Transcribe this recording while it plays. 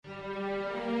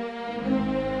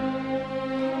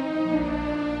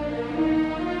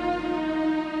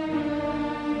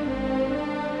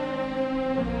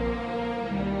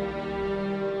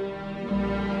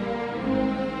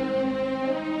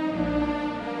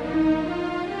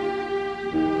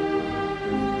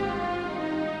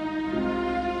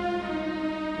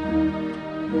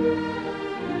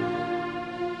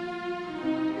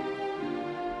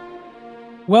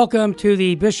Welcome to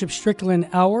the Bishop Strickland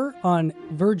Hour on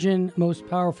Virgin Most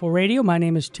Powerful Radio. My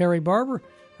name is Terry Barber.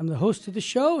 I'm the host of the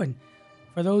show, and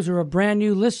for those who are brand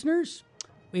new listeners,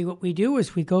 what we do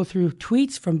is we go through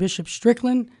tweets from Bishop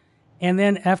Strickland, and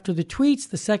then after the tweets,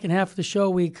 the second half of the show,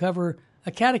 we cover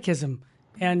a catechism.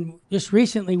 And just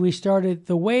recently, we started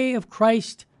the Way of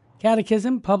Christ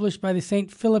Catechism, published by the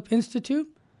St. Philip Institute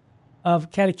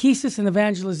of Catechesis and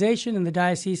Evangelization in the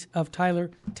Diocese of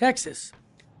Tyler, Texas.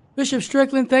 Bishop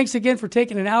Strickland, thanks again for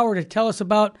taking an hour to tell us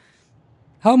about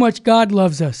how much God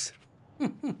loves us.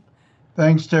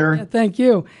 Thanks, Terry. Yeah, thank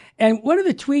you. And one of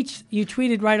the tweets you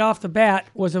tweeted right off the bat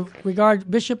was regarding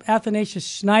Bishop Athanasius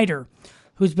Schneider,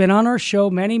 who's been on our show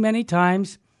many, many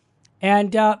times.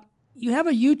 And you have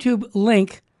a YouTube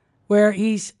link where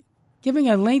he's giving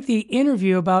a lengthy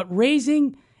interview about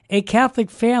raising a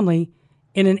Catholic family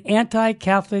in an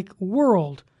anti-Catholic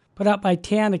world, put out by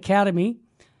Tan Academy.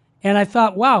 And I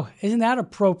thought, wow, isn't that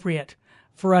appropriate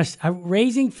for us?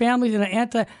 Raising families in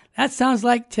an that sounds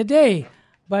like today.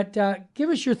 But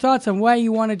give us your thoughts on why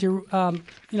you wanted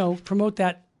to, promote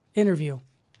that interview.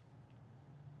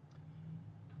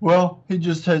 Well, he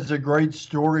just has a great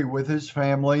story with his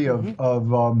family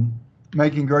of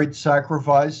making great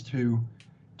sacrifice to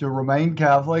remain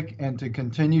Catholic and to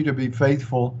continue to be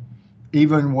faithful,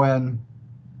 even when,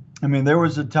 there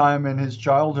was a time in his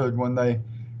childhood when they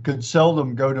could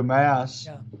seldom go to Mass,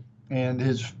 and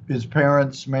his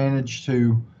parents managed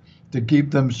to keep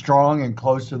them strong and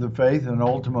close to the faith, and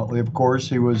ultimately, of course,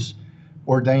 he was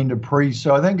ordained a priest.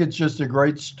 So I think it's just a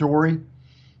great story,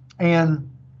 and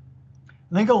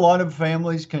I think a lot of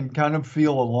families can kind of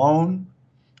feel alone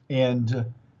and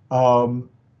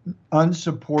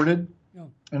unsupported,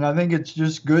 and I think it's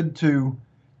just good to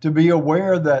be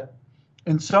aware that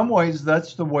in some ways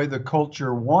that's the way the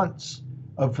culture wants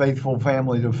a faithful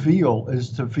family to feel,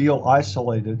 is to feel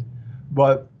isolated.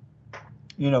 But,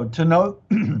 to know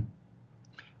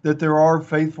that there are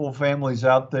faithful families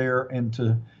out there and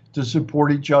to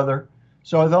support each other.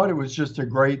 So I thought it was just a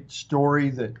great story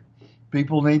that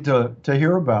people need to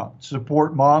hear about.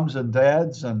 Support moms and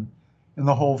dads and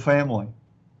the whole family.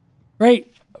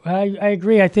 Great. I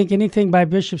agree. I think anything by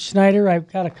Bishop Schneider,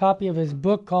 I've got a copy of his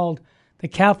book called The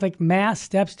Catholic Mass,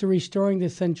 Steps to Restoring the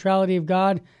Centrality of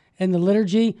God in the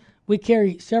Liturgy. We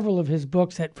carry several of his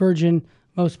books at Virgin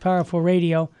Most Powerful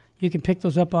Radio. You can pick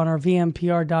those up on our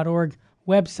vmpr.org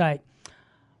website.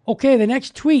 Okay, the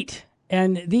next tweet.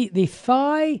 And the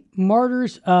Thai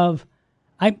martyrs of,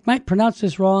 I might pronounce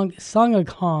this wrong,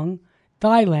 Sangakong,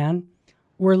 Thailand,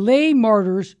 were lay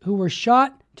martyrs who were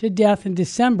shot to death in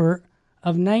December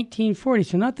of 1940,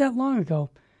 so not that long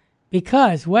ago.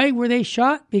 Because, why were they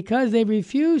shot? Because they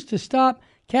refused to stop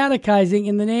catechizing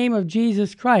in the name of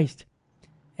Jesus Christ.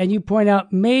 And you point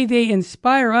out, may they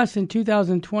inspire us in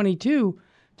 2022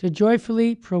 to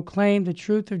joyfully proclaim the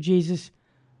truth of Jesus,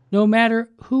 no matter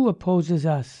who opposes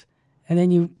us. And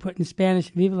then you put in Spanish,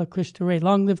 Viva la Cristo Rey,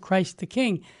 long live Christ the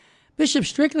King. Bishop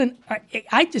Strickland,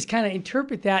 I just kind of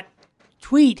interpret that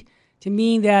tweet to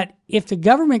mean that if the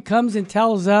government comes and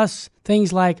tells us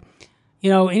things like,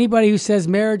 anybody who says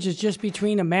marriage is just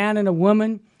between a man and a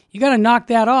woman, you got to knock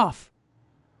that off.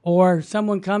 Or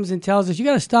someone comes and tells us, you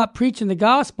got to stop preaching the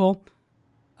gospel.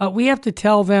 We have to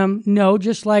tell them no,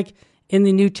 just like in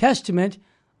the New Testament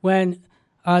when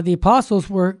the apostles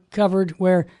were covered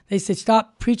where they said,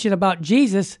 stop preaching about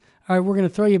Jesus or we're going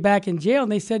to throw you back in jail.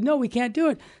 And they said, no, we can't do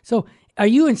it. So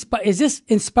is this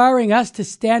inspiring us to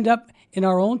stand up in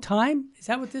our own time? Is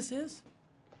that what this is?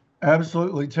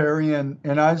 Absolutely, Terry. And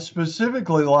I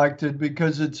specifically liked it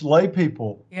because it's lay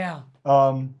people. Yeah.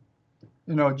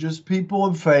 Just people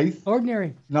of faith.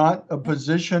 Ordinary. Not a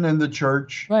position in the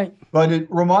church. Right. But it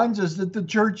reminds us that the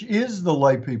church is the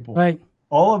lay people. Right.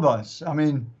 All of us.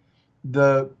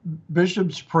 The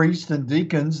bishops, priests, and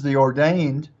deacons, the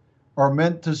ordained, are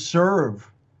meant to serve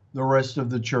the rest of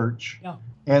the church. Yeah.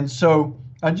 And so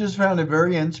I just found it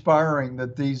very inspiring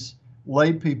that these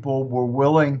lay people were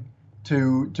willing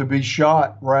to be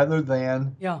shot rather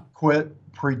than quit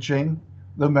preaching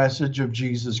the message of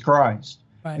Jesus Christ.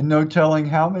 Right. And no telling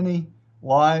how many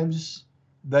lives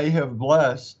they have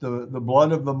blessed. The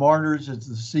blood of the martyrs is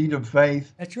the seed of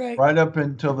faith. That's right. Right up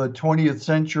until the 20th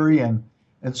century and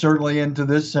certainly into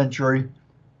this century.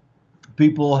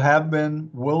 People have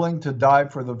been willing to die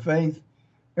for the faith.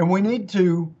 And we need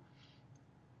to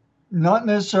not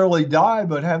necessarily die,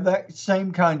 but have that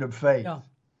same kind of faith. Yeah.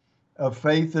 A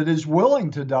faith that is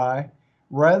willing to die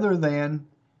rather than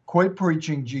quit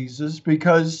preaching Jesus,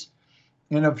 because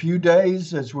in a few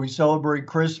days, as we celebrate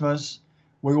Christmas,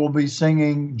 we will be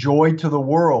singing Joy to the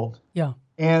World. Yeah.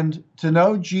 And to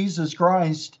know Jesus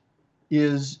Christ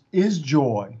is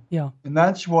joy. Yeah. And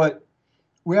that's what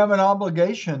we have an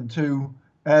obligation to,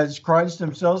 as Christ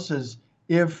himself says,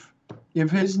 if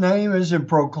his name isn't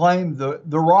proclaimed, the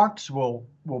rocks will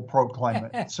proclaim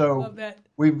it. So Love that.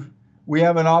 we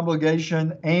have an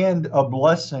obligation and a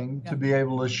blessing to be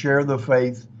able to share the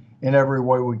faith in every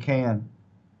way we can.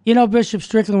 You know, Bishop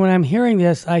Strickland, when I'm hearing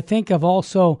this, I think of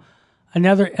also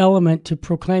another element to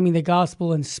proclaiming the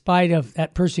gospel in spite of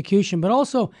that persecution, but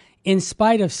also in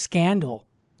spite of scandal.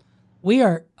 We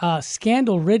are a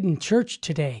scandal-ridden church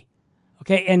today,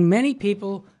 okay? And many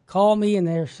people call me, and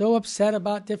they're so upset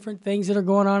about different things that are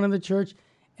going on in the church.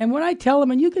 And when I tell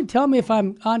them, and you can tell me if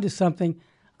I'm onto something,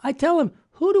 I tell them,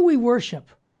 who do we worship?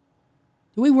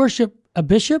 Do we worship a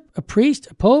bishop, a priest,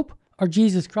 a pope, or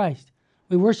Jesus Christ?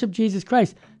 We worship Jesus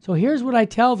Christ. So here's what I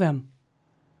tell them.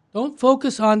 Don't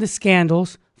focus on the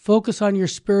scandals. Focus on your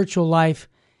spiritual life,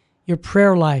 your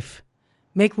prayer life.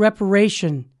 Make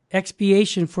reparation,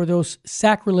 expiation for those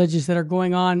sacrileges that are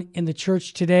going on in the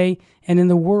church today and in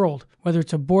the world, whether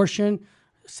it's abortion,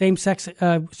 same-sex,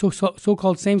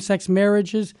 so-called same-sex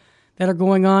marriages that are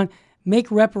going on.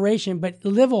 Make reparation, but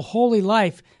live a holy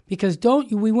life, because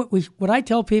what I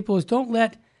tell people is don't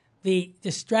let the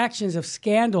distractions of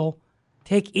scandal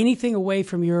take anything away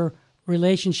from your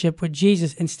relationship with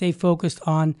Jesus, and stay focused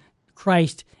on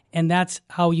Christ, and that's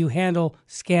how you handle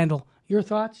scandal. Your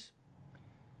thoughts?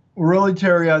 Really,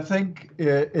 Terry, I think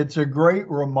it's a great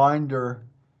reminder.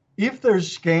 If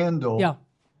there's scandal,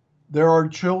 there are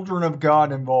children of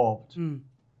God involved.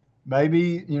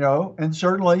 Maybe, and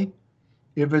certainly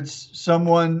if it's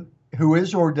someone who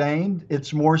is ordained,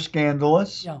 it's more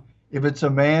scandalous. If it's a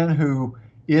man who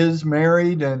is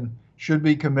married and should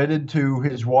be committed to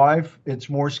his wife, it's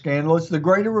more scandalous. The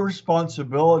greater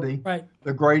responsibility,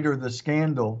 the greater the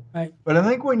scandal. But I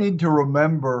think we need to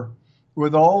remember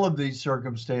with all of these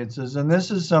circumstances, and this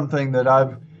is something that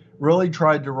I've really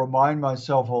tried to remind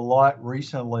myself a lot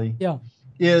recently,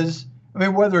 is,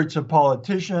 whether it's a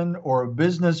politician or a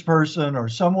business person or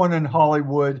someone in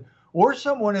Hollywood or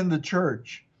someone in the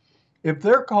church, if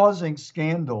they're causing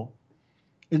scandal,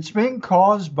 it's being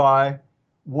caused by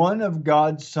one of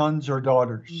God's sons or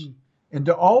daughters. And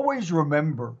to always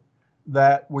remember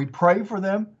that we pray for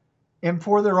them and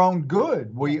for their own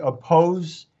good. We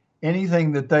oppose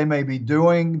anything that they may be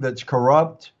doing that's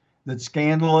corrupt, that's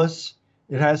scandalous.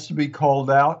 It has to be called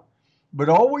out. But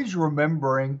always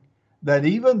remembering that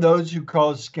even those who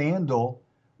cause scandal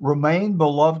remain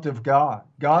beloved of God.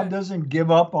 God doesn't give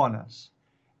up on us.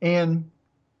 And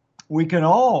we're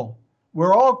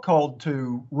all called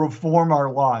to reform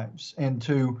our lives and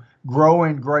to grow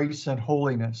in grace and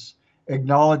holiness,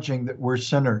 acknowledging that we're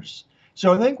sinners.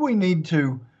 So I think we need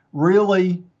to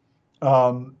really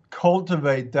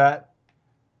cultivate that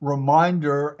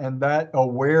reminder and that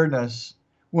awareness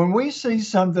when we see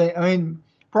something.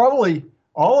 Probably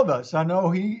all of us, I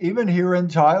know even here in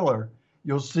Tyler,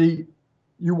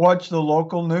 you watch the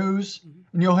local news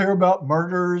and you'll hear about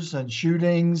murders and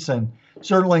shootings, and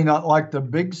certainly not like the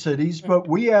big cities, but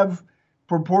we have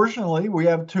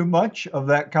too much of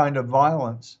that kind of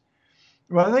violence.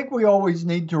 Well, I think we always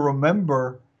need to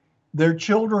remember there are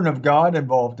children of God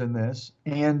involved in this,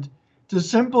 and to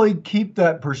simply keep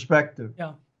that perspective.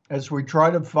 As we try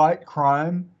to fight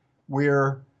crime,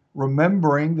 we're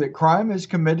remembering that crime is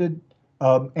committed.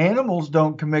 Animals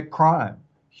don't commit crime.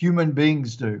 Human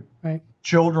beings do.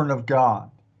 Children of God.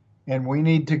 And we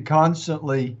need to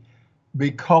constantly be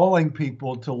calling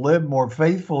people to live more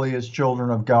faithfully as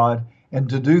children of God and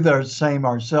to do the same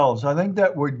ourselves. I think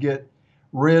that would get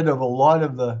rid of a lot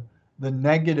of the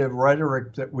negative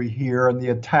rhetoric that we hear and the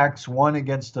attacks one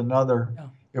against another.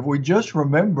 If we just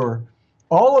remember,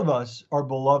 all of us are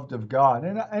beloved of God.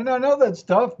 And I know that's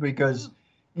tough because,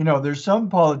 there's some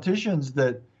politicians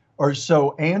that are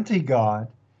so anti-God,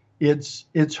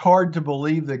 it's hard to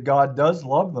believe that God does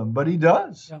love them, but he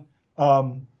does.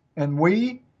 And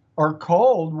we are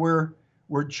called,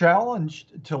 we're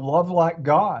challenged to love like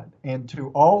God and to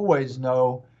always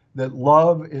know that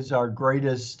love is our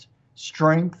greatest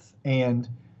strength, and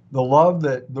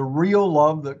the real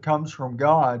love that comes from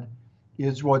God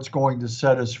is what's going to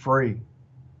set us free.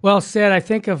 Well said. I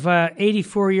think of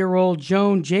 84-year-old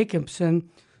Joan Jacobson,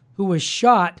 who was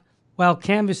shot while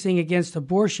canvassing against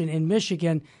abortion in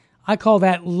Michigan. I call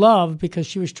that love, because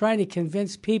she was trying to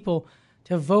convince people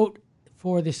to vote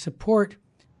for the support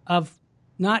of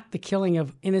not the killing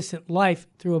of innocent life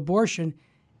through abortion,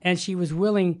 and she was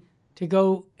willing to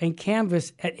go and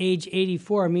canvass at age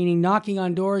 84, meaning knocking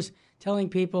on doors, telling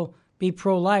people, be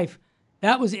pro-life.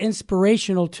 That was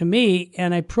inspirational to me,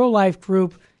 and a pro-life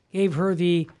group gave her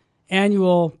the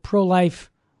annual pro-life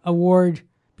award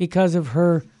because of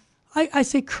her I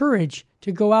say courage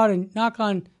to go out and knock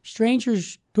on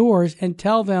strangers' doors and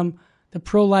tell them the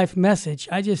pro-life message.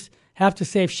 I just have to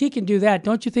say, if she can do that,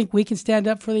 don't you think we can stand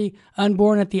up for the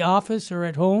unborn at the office or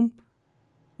at home?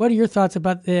 What are your thoughts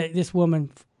about this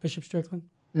woman, Bishop Strickland?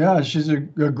 Yeah, she's a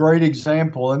great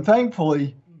example. And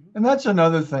thankfully, and that's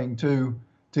another thing too,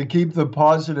 to keep the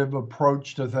positive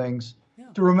approach to things. Yeah.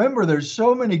 To remember there's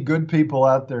so many good people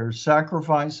out there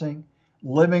sacrificing,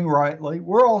 living rightly.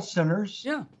 We're all sinners.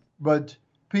 Yeah. But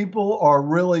people are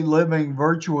really living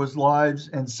virtuous lives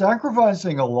and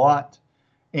sacrificing a lot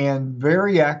and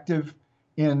very active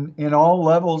in all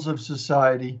levels of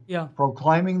society,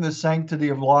 proclaiming the sanctity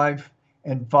of life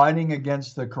and fighting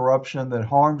against the corruption that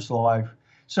harms life.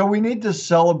 So we need to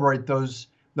celebrate those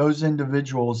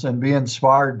individuals and be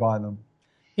inspired by them.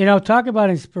 You know, talk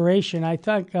about inspiration. I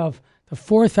think of the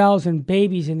 4,000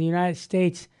 babies in the United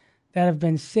States that have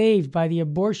been saved by the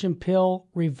abortion pill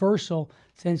reversal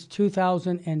since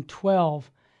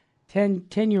 2012.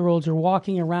 10-year-olds are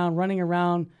walking around, running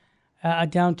around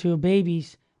down to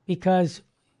babies because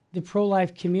the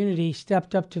pro-life community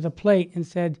stepped up to the plate and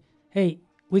said, hey,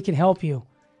 we can help you.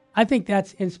 I think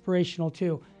that's inspirational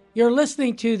too. You're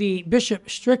listening to the Bishop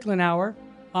Strickland Hour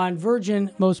on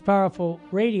Virgin Most Powerful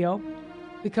Radio.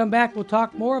 We come back, we'll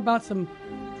talk more about some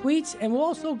tweets, and we'll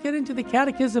also get into the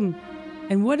catechism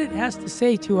and what it has to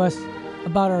say to us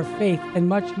about our faith and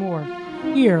much more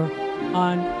here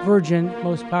on Virgin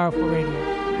Most Powerful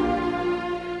Radio.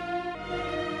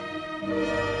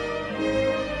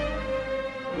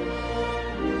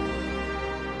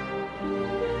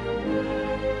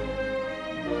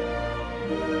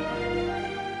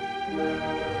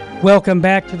 Welcome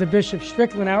back to the Bishop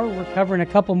Strickland Hour. We're covering a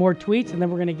couple more tweets, and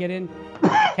then we're going to get into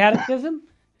catechism,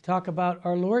 talk about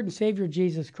our Lord and Savior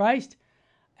Jesus Christ.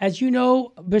 As you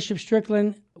know, Bishop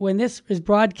Strickland, when this is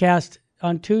broadcast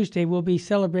on Tuesday, we'll be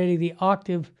celebrating the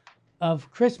octave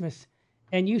of Christmas.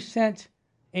 And you sent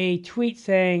a tweet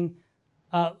saying,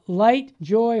 light,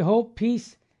 joy, hope,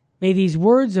 peace. May these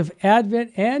words of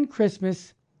Advent and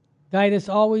Christmas guide us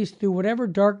always through whatever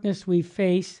darkness we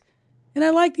face. And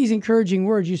I like these encouraging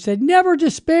words. You said, never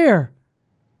despair.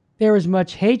 There is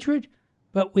much hatred,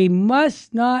 but we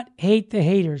must not hate the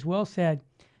haters. Well said.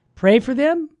 Pray for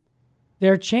them,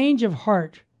 their change of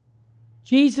heart.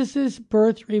 Jesus'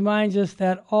 birth reminds us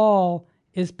that all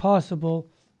is possible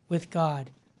with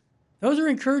God. Those are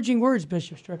encouraging words,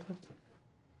 Bishop Strickland.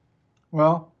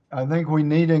 Well, I think we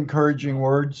need encouraging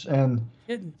words, and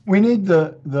we need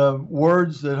the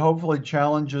words that hopefully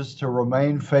challenge us to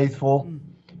remain faithful,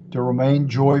 to remain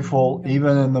joyful,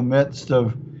 even in the midst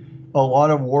of a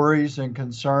lot of worries and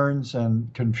concerns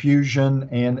and confusion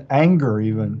and anger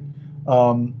even.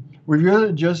 We've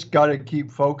really just got to keep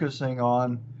focusing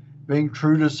on being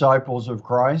true disciples of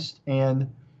Christ and,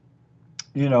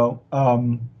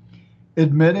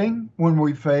 admitting when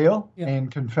we fail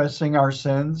and confessing our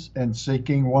sins and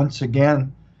seeking once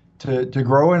again to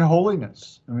grow in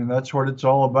holiness. I mean, that's what it's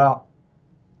all about.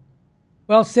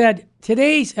 Well said.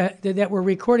 Today's, that we're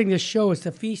recording this show, is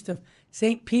the feast of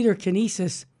St. Peter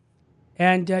Canisius.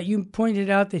 And you pointed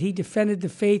out that he defended the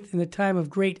faith in the time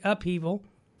of great upheaval,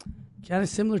 kind of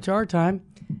similar to our time.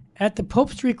 At the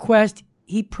Pope's request,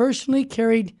 he personally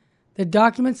carried the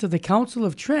documents of the Council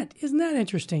of Trent. Isn't that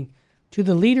interesting? To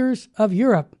the leaders of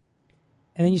Europe.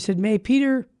 And then you said, may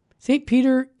St.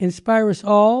 Peter inspire us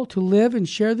all to live and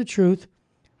share the truth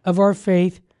of our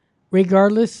faith,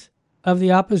 regardless of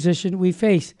the opposition we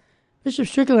face. Bishop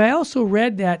Strickland, I also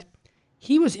read that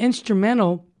he was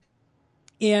instrumental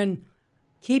in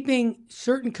keeping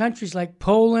certain countries like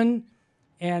Poland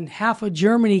and half of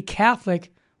Germany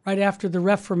Catholic right after the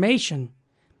Reformation,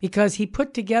 because he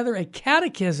put together a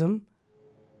catechism,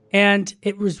 and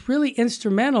it was really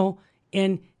instrumental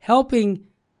in helping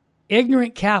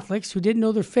ignorant Catholics who didn't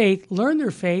know their faith learn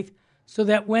their faith, so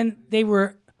that when they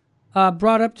were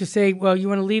brought up to say, well, you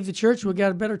want to leave the church? We've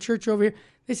got a better church over here.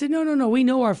 They said, no, we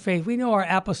know our faith. We know our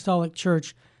apostolic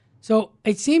church. So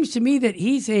it seems to me that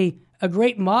he's a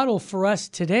great model for us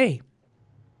today.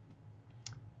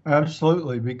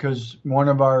 Absolutely, because one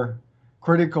of our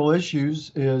critical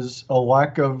issues is a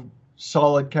lack of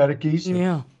solid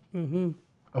catechesis,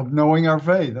 of knowing our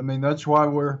faith. I mean, that's why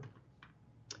we're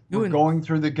going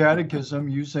through the catechism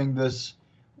using this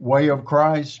way of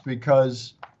Christ,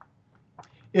 because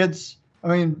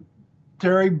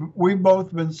Terry, we've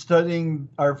both been studying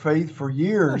our faith for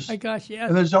years. Oh my gosh, yes.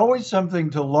 And there's always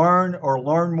something to learn or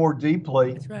learn more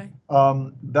deeply. That's right.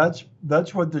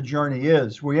 That's what the journey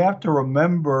is. We have to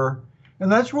remember,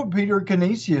 and that's what Peter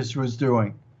Canisius was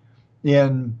doing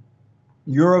in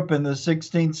Europe in the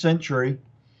 16th century.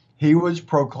 he was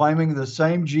proclaiming the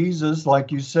same Jesus,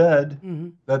 like you said,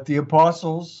 that the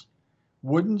apostles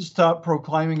wouldn't stop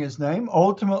proclaiming his name.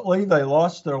 Ultimately, they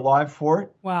lost their life for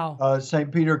it. Wow.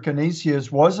 St. Peter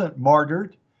Canisius wasn't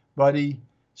martyred, but he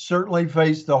certainly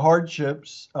faced the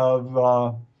hardships of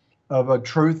a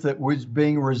truth that was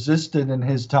being resisted in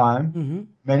his time.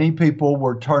 Many people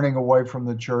were turning away from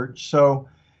the church. So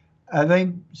I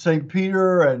think St.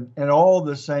 Peter and all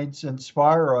the saints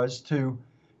inspire us to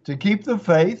keep the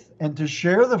faith and to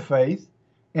share the faith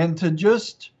and to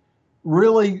just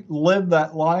really live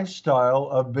that lifestyle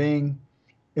of being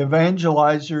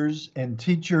evangelizers and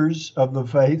teachers of the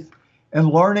faith and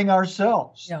learning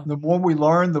ourselves. Yeah. The more we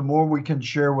learn, the more we can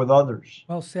share with others.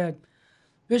 Well said.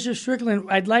 Bishop Strickland,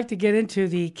 I'd like to get into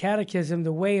the catechism,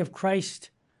 the Way of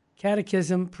Christ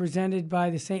catechism presented by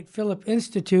the St. Philip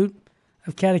Institute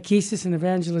of Catechesis and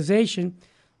Evangelization.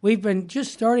 We've been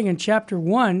just starting in chapter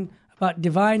 1 about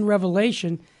divine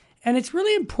revelation, and it's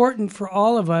really important for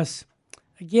all of us,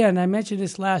 again, I mentioned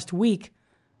this last week,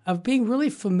 of being really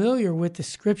familiar with the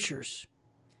Scriptures.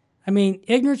 I mean,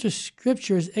 ignorance of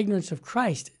Scripture is ignorance of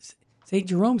Christ. St.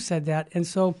 Jerome said that, and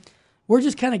so we're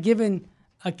just kind of given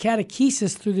a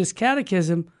catechesis through this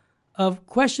catechism of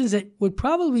questions that would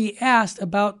probably be asked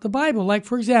about the Bible. Like,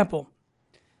 for example,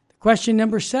 question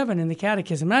number 7 in the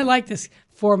catechism. And I like this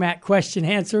format question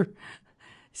answer.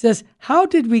 It says, how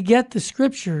did we get the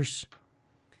Scriptures?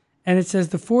 And it says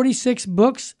the 46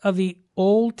 books of the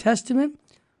Old Testament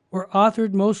were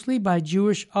authored mostly by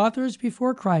Jewish authors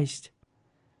before Christ.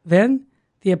 Then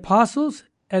the apostles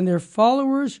and their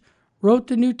followers wrote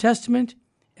the New Testament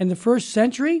in the first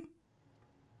century.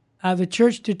 The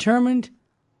church determined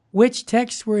which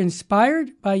texts were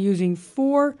inspired by using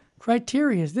 4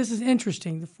 criteria. This is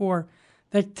interesting, the 4.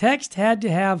 The text had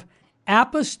to have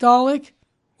apostolic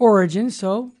origin,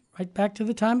 so right back to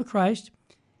the time of Christ,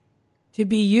 to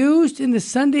be used in the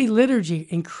Sunday liturgy,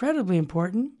 incredibly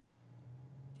important.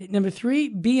 Number 3,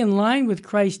 be in line with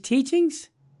Christ's teachings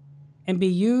and be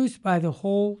used by the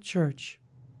whole church.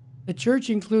 The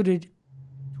church included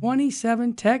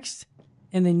 27 texts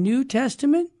in the New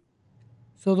Testament,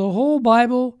 so the whole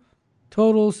Bible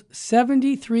totals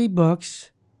 73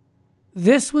 books.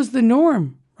 This was the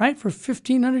norm, right, for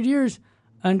 1,500 years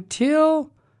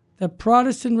until the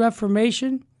Protestant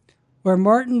Reformation, where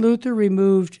Martin Luther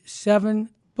removed 7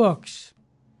 books.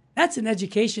 That's an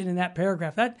education in that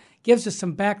paragraph. That gives us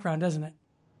some background, doesn't it?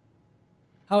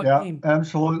 How it came.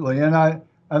 Absolutely. And I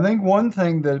think one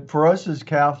thing that for us as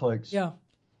Catholics that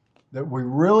we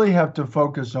really have to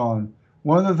focus on,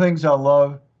 one of the things I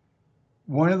love,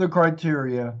 one of the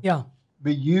criteria,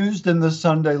 be used in the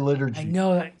Sunday liturgy. I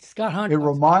know that. Scott Hunt. It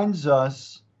reminds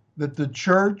us that the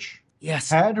church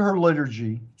had her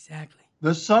liturgy. Exactly.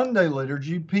 The Sunday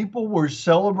liturgy, people were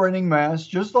celebrating Mass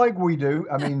just like we do.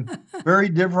 I mean, very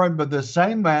different, but the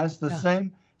same Mass, the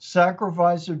same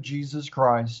sacrifice of Jesus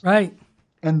Christ. Right.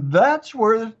 And that's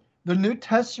where the New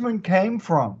Testament came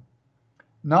from,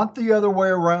 not the other way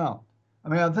around. I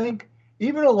mean, I think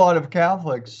even a lot of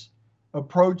Catholics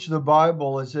approach the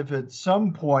Bible as if at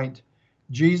some point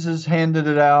Jesus handed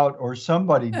it out or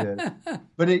somebody did.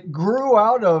 But it grew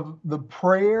out of the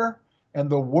prayer and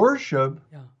the worship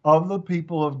of the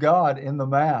people of God in the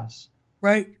Mass.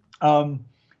 Right. And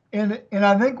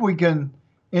I think we can,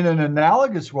 in an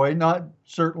analogous way, not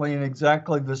certainly in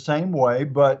exactly the same way,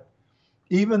 but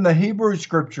even the Hebrew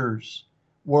Scriptures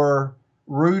were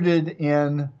rooted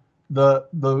in the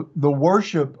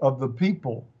worship of the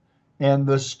people and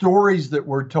the stories that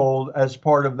were told as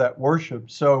part of that worship.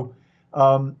 So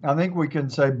I think we can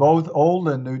say both Old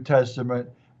and New Testament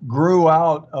grew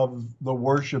out of the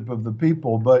worship of the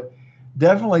people, but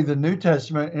definitely the New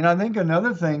Testament. And I think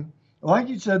another thing, like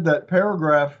you said, that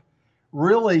paragraph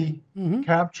really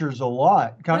captures a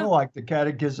lot, kind of like the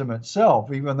catechism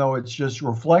itself, even though it's just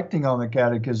reflecting on the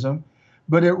catechism.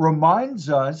 But it reminds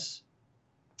us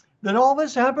that all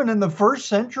this happened in the first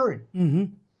century.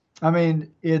 I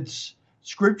mean, it's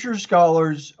Scripture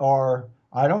scholars are,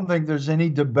 I don't think there's any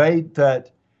debate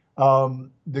that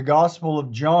the Gospel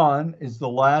of John is the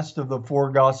last of the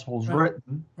 4 Gospels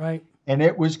written. Right. And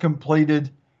it was completed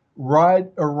right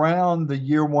around the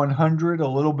year 100, a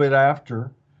little bit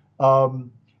after.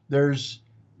 There's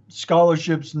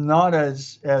scholarships not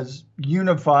as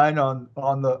unified on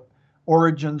the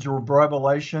origins of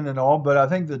Revelation and all, but I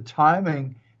think the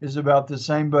timing is about the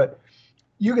same. But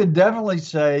you could definitely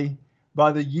say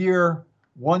by the year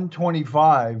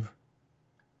 125,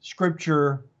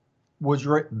 Scripture was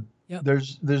written. Yep.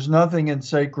 There's nothing in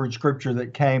sacred Scripture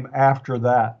that came after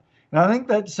that. And I think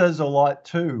that says a lot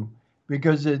too,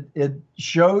 because it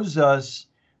shows us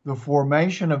the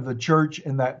formation of the church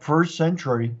in that first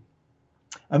century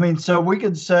I mean, so we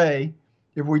could say,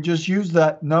 if we just use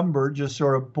that number, just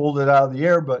sort of pulled it out of the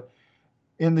air, but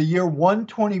in the year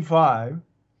 125,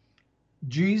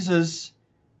 Jesus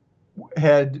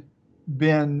had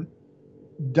been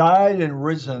died and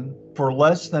risen for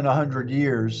less than 100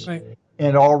 years, Right.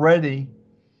 and already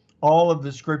all of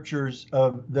the scriptures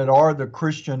that are the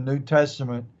Christian New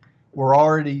Testament were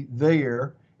already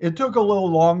there. It took a little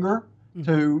longer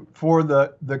for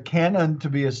the canon to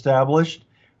be established.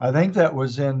 I think that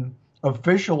was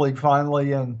officially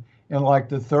finally in like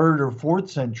the 3rd or 4th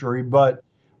century, but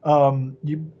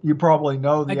you probably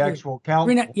know the actual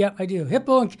council. Yep, I do.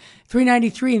 Hippo in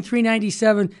 393 and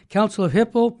 397, Council of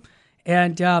Hippo,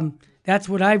 and that's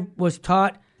what I was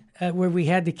taught, where we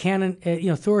had the canon,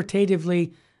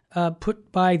 authoritatively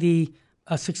put by the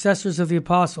successors of the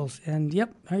apostles. And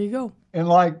yep, there you go. And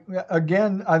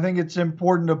again, I think it's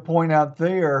important to point out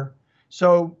there.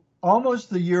 So almost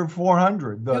the year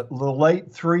 400, the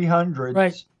late 300s,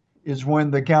 right, is when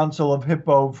the Council of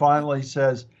Hippo finally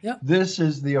says, this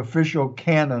is the official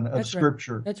canon of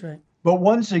Scripture. Right. That's right. But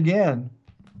once again,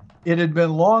 it had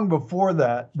been long before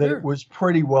that it was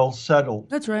pretty well settled.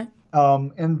 That's right.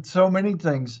 And so many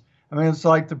things. I mean, it's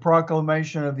like the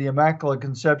proclamation of the Immaculate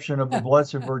Conception of the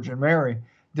Blessed Virgin Mary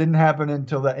didn't happen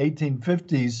until the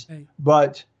 1850s, right.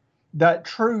 But that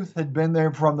truth had been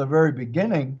there from the very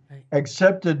beginning, right.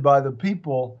 Accepted by the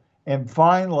people, and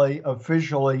finally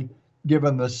officially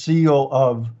given the seal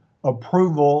of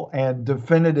approval and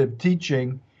definitive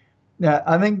teaching. Now,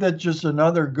 I think that's just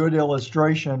another good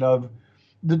illustration of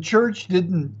the church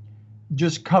didn't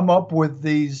just come up with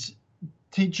these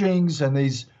teachings and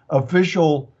these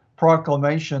official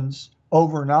proclamations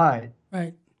overnight.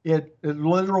 Right. It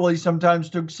literally sometimes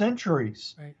took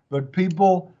centuries. Right. But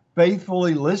people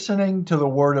faithfully listening to the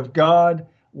Word of God,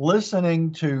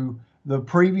 listening to the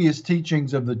previous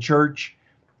teachings of the church.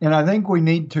 And I think we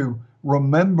need to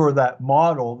remember that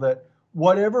model, that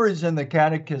whatever is in the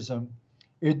catechism,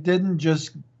 it didn't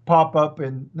just pop up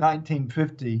in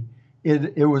 1950.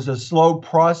 It was a slow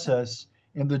process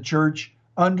in the church,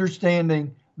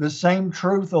 understanding the same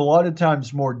truth a lot of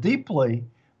times more deeply,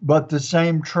 but the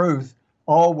same truth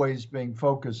always being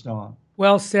focused on.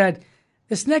 Well said.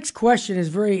 This next question is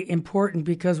very important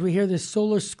because we hear this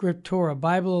sola scriptura,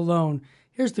 Bible alone.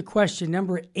 Here's the question,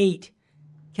 number 8.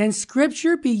 Can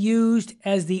Scripture be used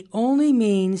as the only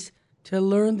means to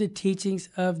learn the teachings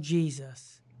of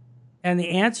Jesus? And the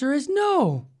answer is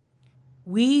no.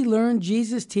 We learn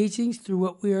Jesus' teachings through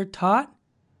what we are taught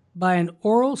by an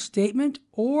oral statement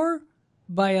or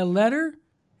by a letter.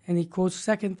 And he quotes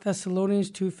 2 Thessalonians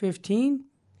 2:15,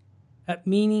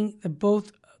 meaning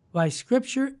both by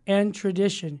Scripture and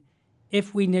tradition.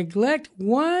 If we neglect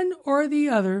one or the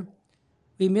other,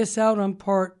 we miss out on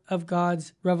part of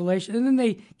God's revelation. And then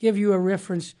they give you a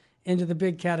reference into the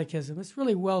big catechism. It's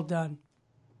really well done.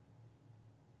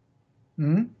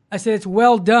 Mm-hmm. I said it's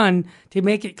well done to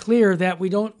make it clear that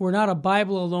we're not a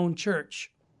Bible alone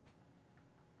church.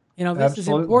 This Absolutely. is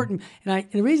important. And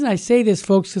the reason I say this,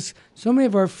 folks, is so many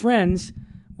of our friends,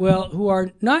 who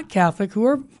are not Catholic, who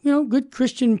are, good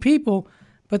Christian people,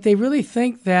 but they really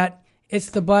think that it's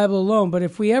the Bible alone. But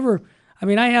if we ever,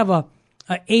 I have an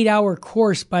 8-hour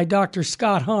course by Dr.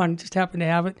 Scott Hahn, just happen to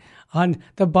have it, on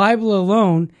the Bible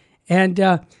alone. And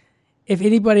if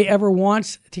anybody ever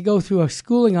wants to go through a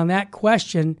schooling on that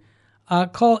question,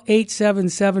 call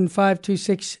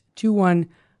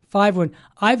 877-526-2151.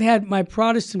 I've had my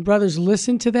Protestant brothers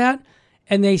listen to that,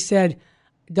 and they said,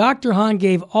 Dr. Hahn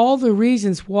gave all the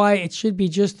reasons why it should be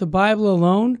just the Bible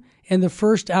alone in the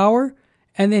first hour,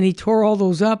 and then he tore all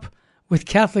those up with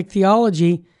Catholic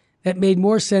theology that made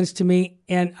more sense to me.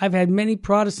 And I've had many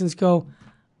Protestants go,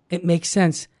 it makes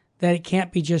sense that it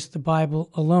can't be just the Bible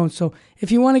alone. So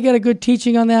if you want to get a good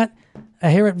teaching on that,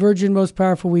 here at Virgin Most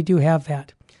Powerful, we do have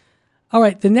that. All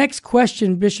right, the next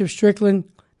question, Bishop Strickland,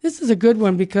 this is a good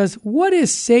one because what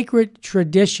is sacred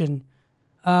tradition?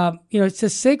 It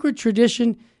says sacred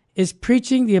tradition is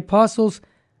preaching the apostles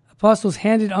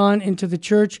handed on into the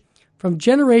church from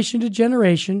generation to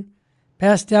generation,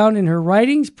 passed down in her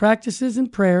writings, practices,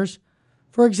 and prayers.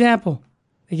 For example,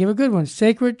 they give a good one.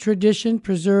 Sacred tradition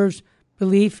preserves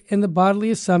belief in the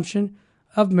bodily assumption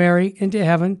of Mary into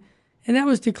heaven, and that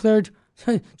was declared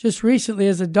just recently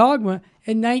as a dogma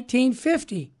in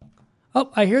 1950.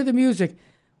 Oh, I hear the music.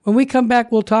 When we come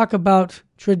back, we'll talk about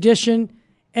tradition,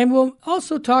 and we'll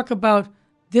also talk about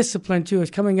discipline, too. It's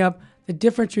coming up, the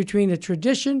difference between a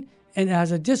tradition and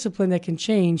as a discipline that can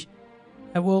change.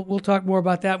 And we'll talk more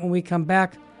about that when we come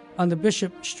back on the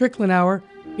Bishop Strickland Hour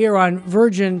here on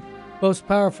Virgin Most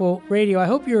Powerful Radio. I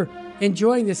hope you're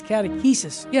enjoying this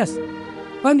catechesis. Yes.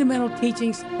 fundamental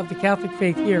teachings of the Catholic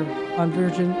faith here on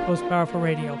Virgin Most Powerful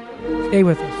Radio. Stay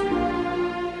with us.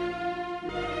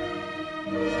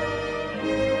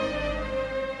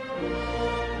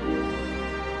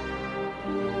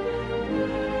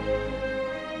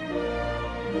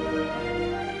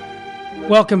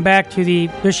 Welcome back to the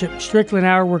Bishop Strickland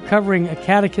Hour. We're covering a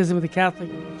catechism of the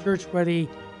Catholic Church, where the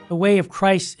Way of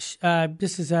Christ.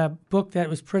 This is a book that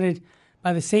was printed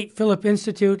by the St. Philip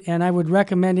Institute, and I would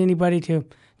recommend anybody to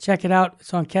check it out.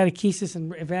 It's on catechesis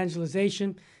and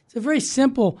evangelization. It's a very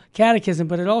simple catechism,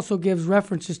 but it also gives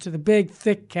references to the big,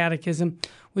 thick catechism.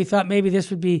 We thought maybe this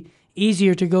would be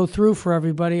easier to go through for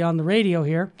everybody on the radio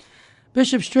here.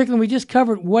 Bishop Strickland, we just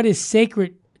covered what is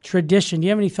sacred tradition. Do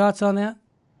you have any thoughts on that?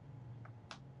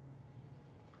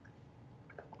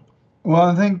 Well,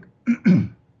 I think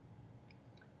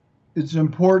it's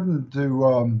important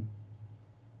to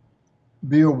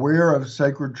be aware of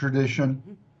sacred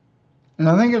tradition. And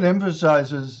I think it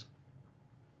emphasizes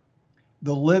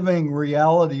the living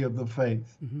reality of the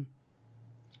faith. Mm-hmm.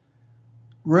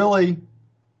 Really,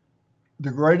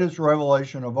 the greatest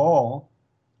revelation of all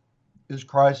is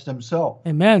Christ himself.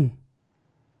 Amen.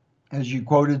 As you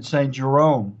quoted St.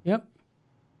 Jerome. Yep.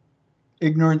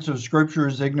 Ignorance of Scripture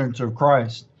is ignorance of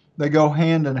Christ. They go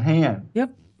hand in hand.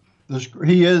 Yep.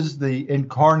 He is the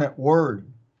incarnate Word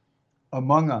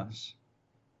among us.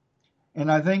 And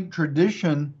I think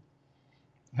tradition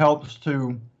helps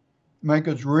to make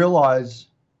us realize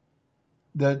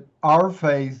that our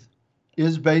faith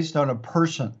is based on a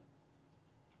person.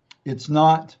 It's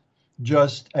not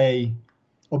just a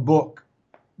book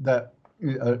that,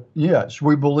 yes,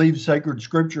 we believe sacred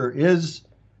Scripture is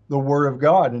the Word of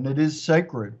God and it is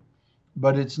sacred.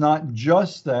 But it's not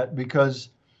just that, because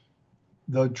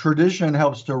the tradition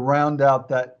helps to round out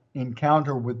that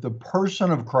encounter with the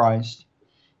person of Christ,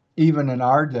 even in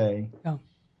our day. Yeah.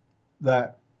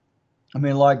 That, I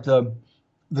mean, like the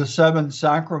 7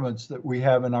 sacraments that we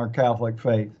have in our Catholic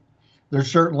faith, they're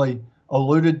certainly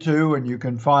alluded to, and you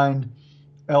can find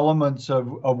elements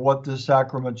of what the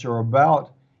sacraments are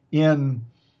about in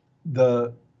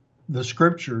the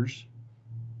Scriptures.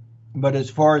 But as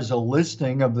far as a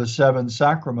listing of the 7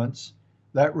 sacraments,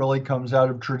 that really comes out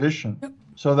of tradition. Yep.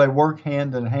 So they work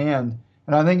hand in hand.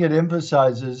 And I think it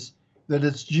emphasizes that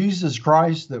it's Jesus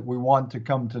Christ that we want to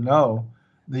come to know,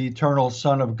 the eternal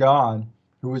Son of God,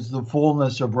 who is the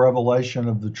fullness of revelation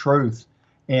of the truth.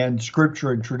 And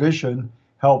Scripture and tradition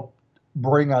help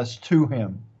bring us to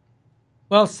him.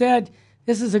 Well said.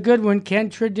 This is a good one. Can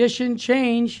tradition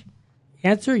change?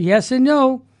 Answer, yes and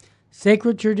no.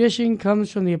 Sacred tradition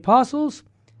comes from the apostles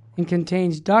and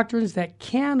contains doctrines that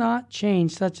cannot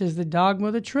change, such as the dogma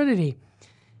of the Trinity.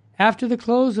 After the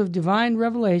close of divine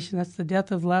revelation, that's the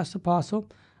death of the last apostle,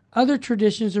 other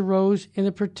traditions arose in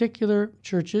the particular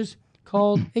churches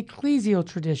called ecclesial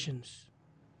traditions,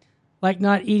 like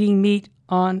not eating meat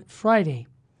on Friday.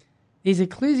 These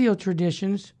ecclesial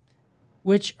traditions,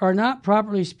 which are not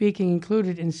properly speaking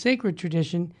included in sacred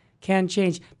tradition, can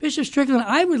change. Bishop Strickland,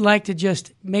 I would like to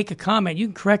just make a comment. You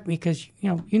can correct me because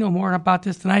you know more about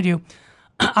this than I do.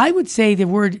 I would say the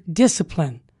word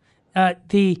discipline.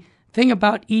 The thing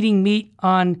about eating meat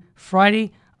on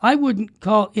Friday, I wouldn't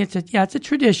call it's a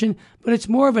tradition, but it's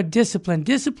more of a discipline.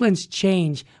 Disciplines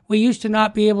change. We used to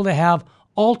not be able to have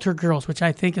altar girls, which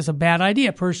I think is a bad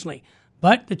idea personally.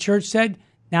 But the church said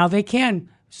now they can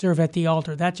serve at the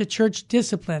altar. That's a church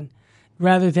discipline,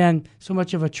 rather than so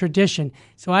much of a tradition.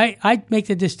 So I'd make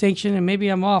the distinction, and maybe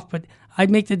I'm off, but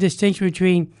I'd make the distinction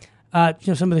between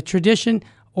some of the tradition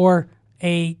or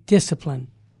a discipline.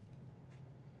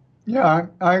 Yeah,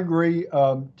 I agree,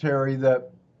 Terry, that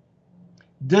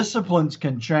disciplines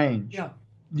can change. Yeah.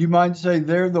 You might say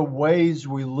they're the ways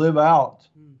we live out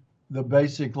the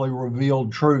basically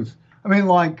revealed truth. I mean,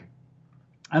 like,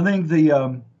 I think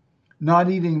the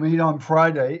not eating meat on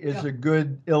Friday is a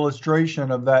good illustration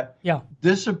of that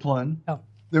discipline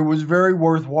that was very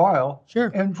worthwhile.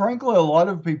 Sure. And frankly, a lot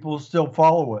of people still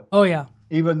follow it. Oh, yeah.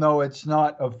 Even though it's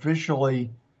not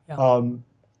officially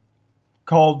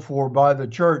called for by the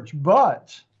church.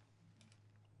 But,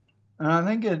 and I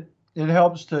think it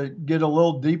helps to get a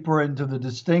little deeper into the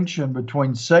distinction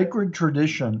between sacred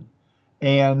tradition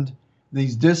and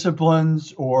these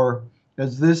disciplines, or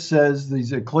as this says,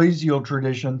 these ecclesial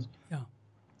traditions.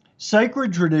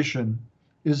 Sacred tradition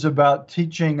is about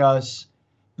teaching us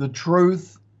the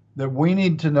truth that we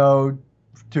need to know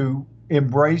to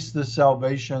embrace the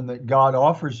salvation that God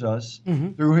offers us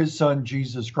through his Son,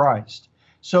 Jesus Christ.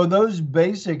 So those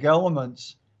basic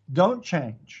elements don't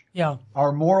change. Yeah.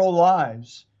 Our moral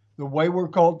lives, the way we're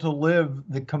called to live,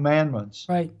 the commandments,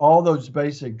 right, all those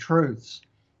basic truths.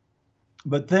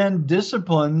 But then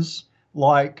disciplines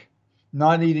like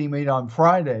not eating meat on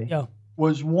Friday Yeah.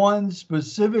 was one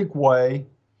specific way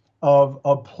of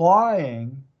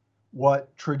applying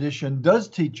what tradition does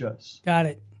teach us. Got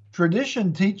it.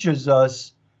 Tradition teaches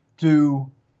us to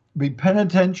be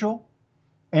penitential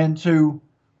and to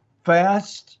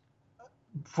fast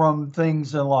from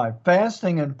things in life.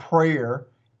 Fasting and prayer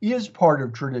is part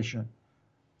of tradition.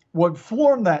 What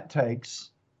form that takes,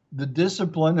 the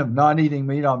discipline of not eating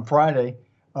meat on Friday.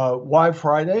 Why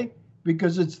Friday?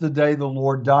 Because it's the day the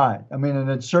Lord died. I mean, and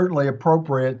it's certainly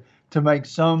appropriate to make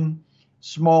some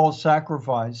small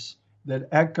sacrifice that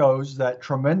echoes that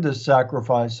tremendous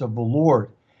sacrifice of the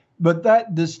Lord. But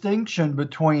that distinction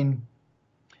between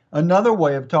another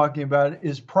way of talking about it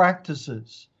is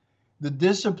practices. The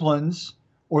disciplines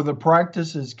or the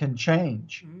practices can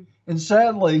change. Mhm. And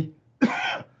sadly,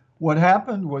 what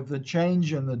happened with the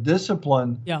change in the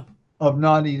discipline Yeah. of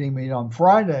not eating meat on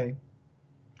Friday,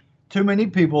 too many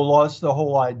people lost the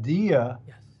whole idea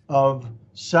Yes. of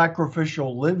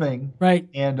sacrificial living Right.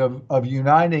 and of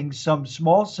uniting some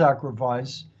small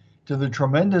sacrifice to the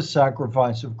tremendous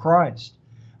sacrifice of Christ.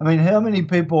 I mean, how many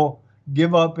people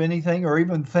give up anything or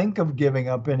even think of giving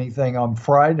up anything on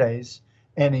Fridays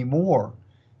anymore?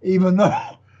 Even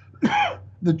though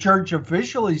the church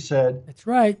officially said, That's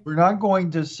right. we're not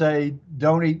going to say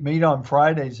don't eat meat on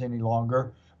Fridays any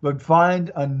longer, but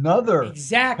find another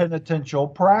Exactly. penitential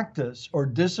practice or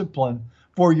discipline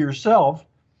for yourself.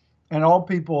 And all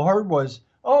people heard was,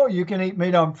 oh, you can eat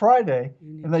meat on Friday.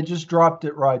 And they just dropped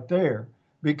it right there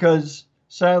because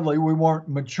sadly we weren't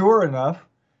mature enough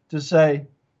to say,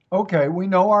 okay, we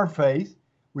know our faith.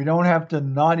 We don't have to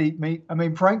not eat meat. I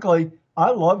mean, frankly,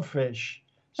 I love fish.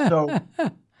 So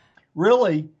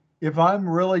really, if I'm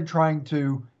really trying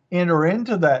to enter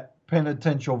into that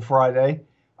penitential Friday,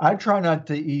 I try not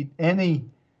to eat any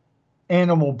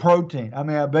animal protein. I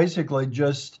mean, I basically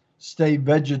just stay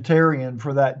vegetarian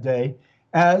for that day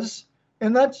as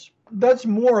and that's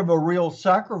more of a real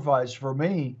sacrifice for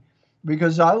me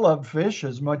because I love fish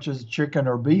as much as chicken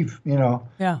or beef, you know.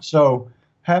 Yeah. So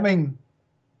having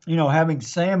having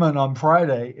salmon on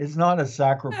Friday is not a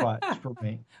sacrifice for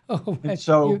me. Oh, And that's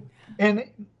so cute. and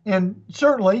and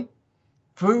certainly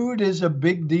food is a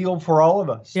big deal for all of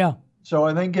us. Yeah. So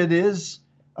I think it is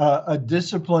a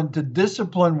discipline to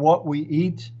discipline what we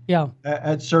eat Yeah.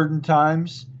 at certain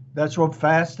times. That's what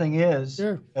fasting is,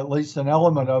 Sure. at least an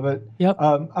element of it. Yep.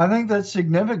 I think that's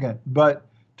significant. But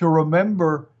to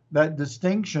remember that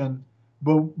distinction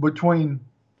between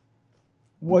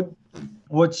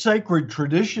what sacred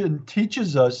tradition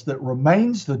teaches us that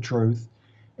remains the truth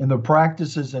in the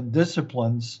practices and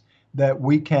disciplines that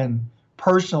we can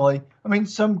personally. I mean,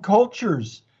 some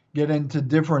cultures get into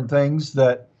different things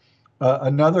that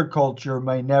another culture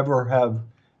may never have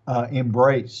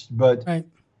embraced, but Right.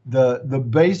 the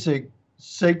basic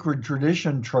sacred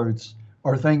tradition truths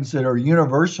are things that are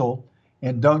universal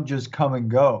and don't just come and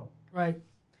go. Right.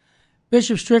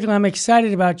 Bishop Strickland, I'm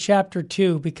excited about chapter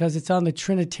 2 because it's on the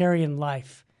Trinitarian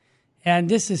life. And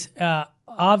this is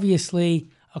obviously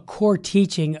a core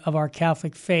teaching of our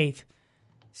Catholic faith.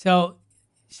 So,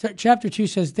 chapter 2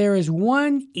 says, there is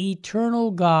one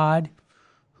eternal God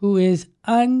who is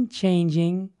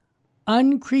unchanging,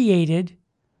 uncreated,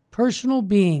 personal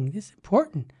being. This is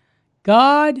important.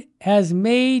 God has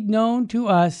made known to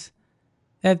us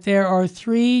that there are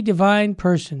three divine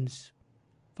persons,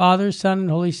 Father, Son, and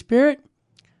Holy Spirit.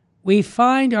 We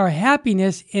find our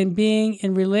happiness in being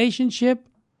in relationship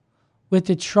with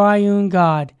the triune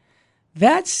God.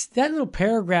 That little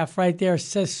paragraph right there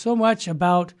says so much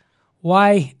about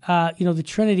why the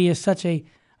Trinity is such a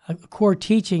core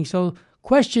teaching. So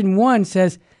question 1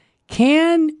 says,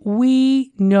 can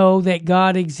we know that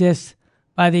God exists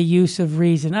by the use of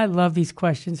reason? I love these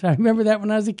questions. I remember that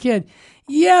when I was a kid.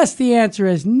 Yes, the answer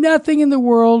is nothing in the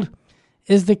world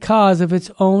is the cause of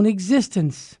its own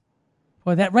existence.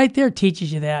 Well, that right there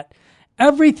teaches you that.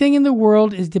 Everything in the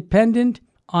world is dependent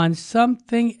on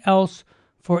something else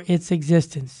for its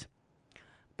existence.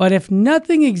 But if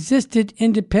nothing existed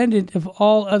independent of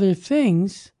all other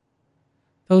things,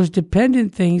 those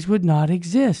dependent things would not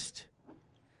exist.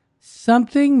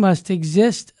 Something must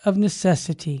exist of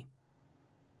necessity,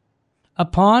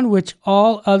 upon which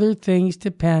all other things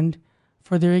depend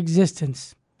for their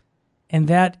existence, and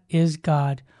that is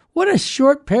God. What a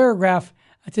short paragraph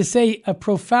to say a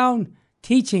profound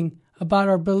teaching about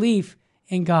our belief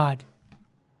in God.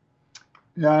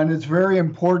 Yeah, and it's very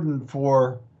important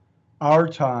for our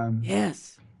time.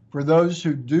 Yes. For those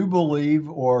who do believe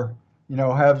or,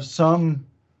 have some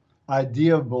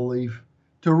idea of belief,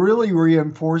 to really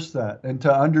reinforce that and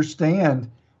to understand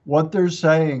what they're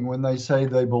saying when they say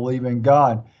they believe in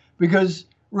God. Because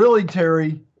really,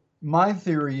 Terry, my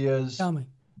theory is Tell me.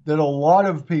 that a lot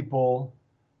of people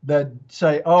that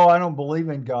say, "Oh, I don't believe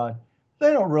in God,"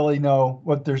 they don't really know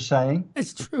what they're saying.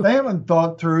 It's true. They haven't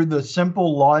thought through the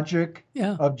simple logic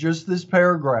Yeah. of just this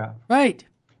paragraph. Right.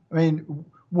 I mean,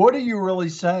 what are you really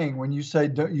saying when you say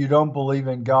you don't believe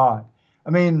in God? I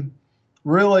mean,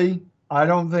 really, I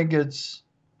don't think it's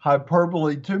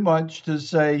hyperbole too much to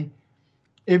say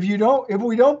if we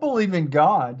don't believe in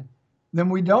God, then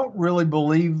we don't really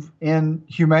believe in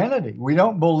humanity. We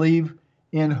don't believe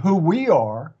in who we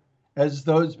are as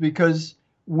those, because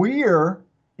we're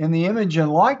in the image and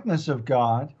likeness of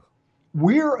God.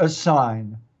 We're a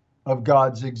sign of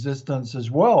God's existence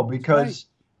as well, because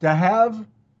to have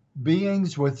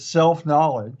beings with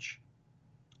self-knowledge,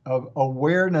 of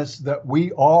awareness that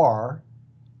we are,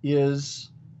 is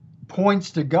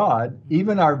points to God.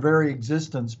 Even our very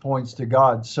existence points to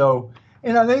God. So,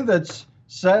 and I think that's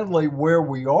sadly where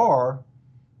we are.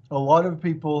 A lot of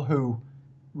people who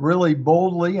really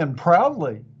boldly and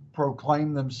proudly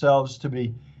proclaim themselves to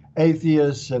be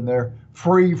atheists, and they're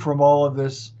free from all of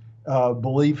this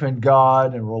belief in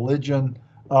God and religion,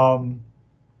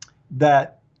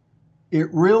 that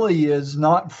it really is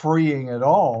not freeing at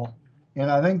all. And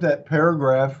I think that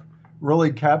paragraph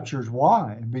really captures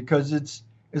why, because it's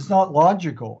not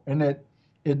logical, and it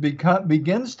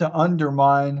begins to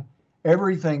undermine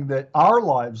everything that our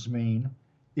lives mean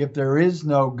if there is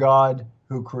no God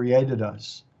who created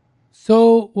us.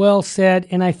 So well said.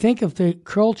 And I think of the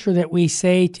culture that we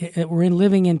say that we're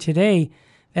living in today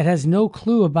that has no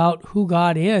clue about who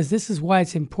God is. This is why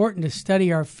it's important to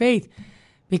study our faith,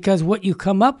 because what you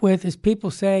come up with is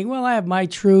people saying, well, I have my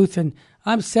truth, and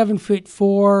I'm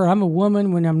 7'4", I'm a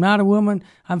woman when I'm not a woman.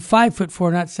 I'm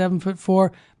 5'4", not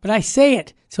 7'4", but I say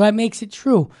it, so that makes it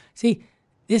true. See,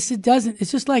 it's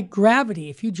just like gravity.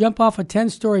 If you jump off a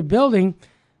 10-story building,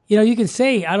 you can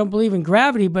say, I don't believe in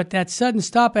gravity, but that sudden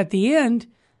stop at the end,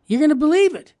 you're going to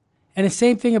believe it. And the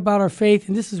same thing about our faith,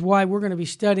 and this is why we're going to be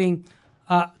studying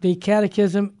the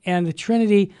Catechism and the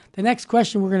Trinity. The next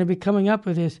question we're going to be coming up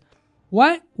with is,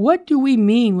 what do we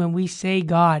mean when we say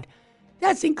God?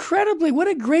 That's what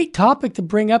a great topic to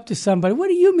bring up to somebody. What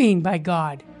do you mean by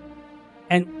God?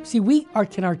 And see, we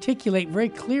can articulate very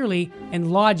clearly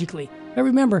and logically. But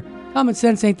remember, common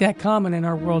sense ain't that common in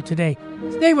our world today.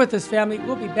 Stay with us, family.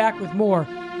 We'll be back with more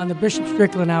on the Bishop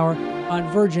Strickland Hour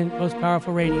on Virgin Most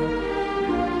Powerful Radio.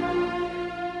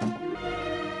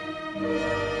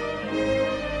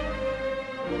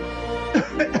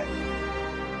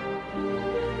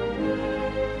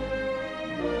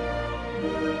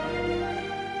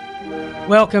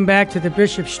 Welcome back to the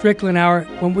Bishop Strickland Hour.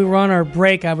 When we were on our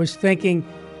break, I was thinking,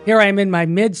 here I am in my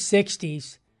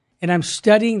mid-60s, and I'm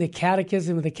studying the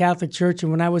Catechism of the Catholic Church.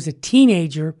 And when I was a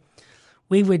teenager,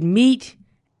 we would meet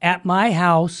at my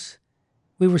house.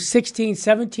 We were 16,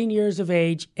 17 years of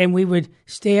age, and we would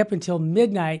stay up until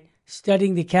midnight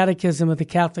studying the Catechism of the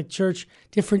Catholic Church,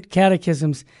 different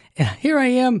catechisms. And here I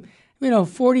am,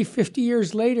 40, 50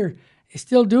 years later,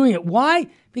 still doing it. Why?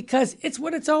 Because it's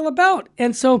what it's all about.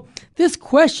 And so this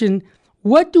question,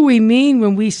 what do we mean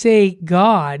when we say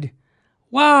God?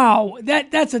 Wow,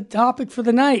 that's a topic for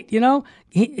the night,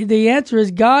 The answer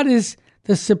is God is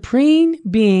the supreme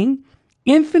being,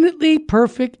 infinitely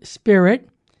perfect spirit.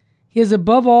 He is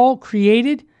above all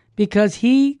created because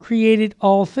he created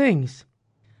all things.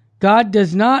 God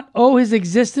does not owe his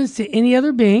existence to any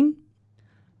other being,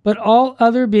 but all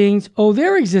other beings owe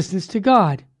their existence to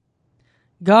God.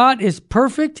 God is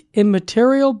perfect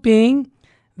immaterial being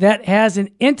that has an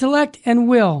intellect and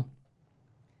will.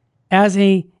 As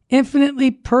an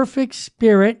infinitely perfect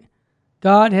spirit,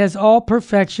 God has all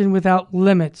perfection without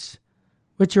limits,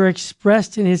 which are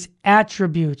expressed in his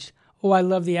attributes. Oh, I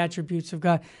love the attributes of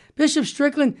God. Bishop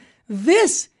Strickland,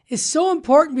 this is so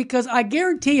important because I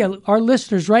guarantee you our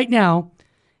listeners right now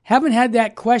haven't had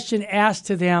that question asked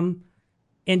to them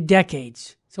in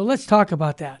decades. So let's talk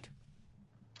about that.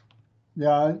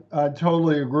 Yeah, I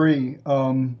totally agree.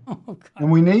 And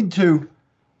we need to,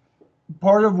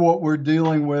 part of what we're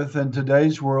dealing with in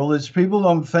today's world is people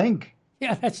don't think.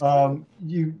 Yeah, that's true.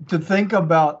 To think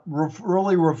about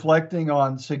really reflecting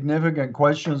on significant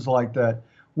questions like that.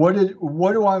 What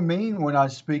do I mean when I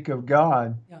speak of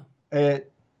God? Yeah.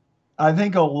 I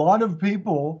think a lot of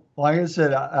people, like I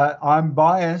said, I'm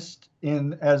biased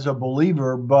as a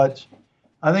believer, but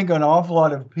I think an awful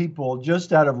lot of people,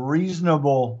 just out of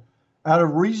reasonableness,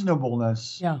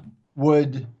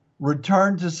 would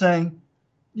return to saying,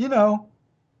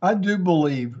 I do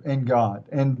believe in God,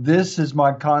 and this is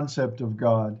my concept of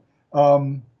God.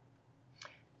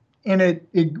 And it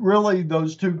really,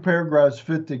 those two paragraphs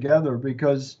fit together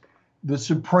because the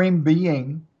supreme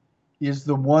being is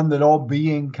the one that all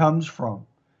being comes from.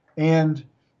 And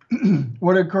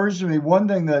what occurs to me, one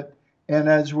thing that, and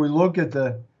as we look at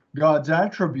the God's Oh, I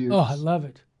attributes, love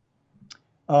it.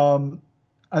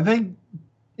 I think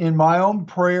in my own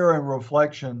prayer and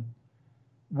reflection,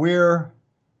 we're,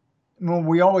 well,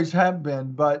 we always have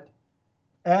been, but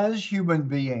as human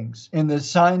beings in this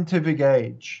scientific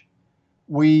age,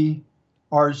 we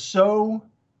are so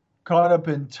caught up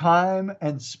in time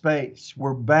and space.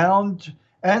 We're bound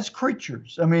as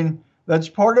creatures. I mean, that's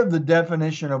part of the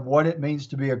definition of what it means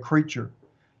to be a creature.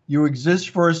 You exist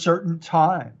for a certain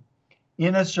time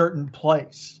in a certain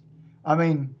place. I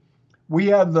mean, we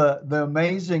have the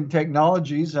amazing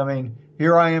technologies. I mean,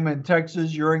 here I am in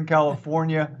Texas, you're in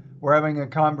California, we're having a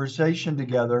conversation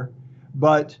together,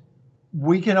 but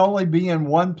we can only be in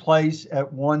one place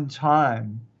at one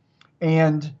time.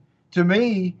 And to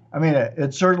me, I mean,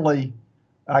 it certainly,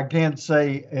 I can't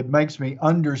say it makes me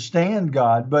understand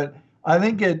God, but I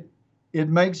think it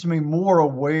makes me more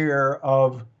aware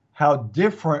of how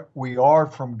different we are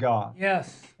from God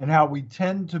Yes. and how we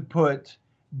tend to put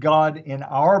God in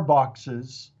our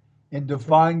boxes and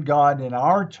define God in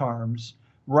our terms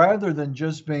rather than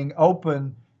just being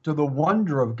open to the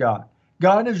wonder of God.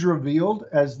 God is revealed,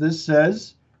 as this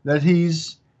says, that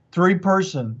He's three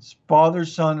persons, Father,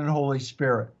 Son, and Holy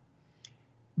Spirit.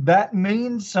 That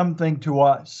means something to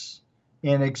us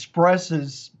and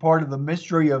expresses part of the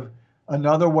mystery of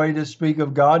another way to speak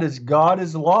of God is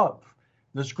love.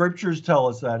 The scriptures tell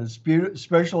us that,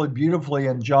 especially beautifully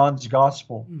in John's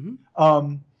gospel.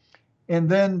 Mm-hmm. And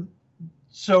then,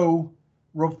 so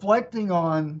reflecting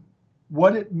on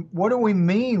what do we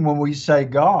mean when we say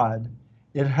God,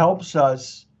 it helps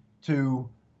us to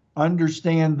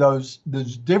understand those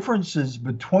differences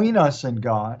between us and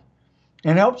God,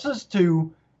 and helps us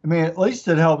to, I mean, at least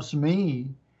it helps me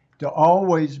to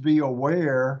always be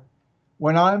aware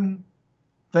when I'm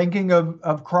thinking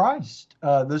of Christ,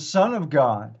 the Son of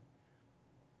God.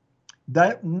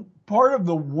 That part of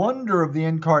the wonder of the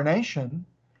incarnation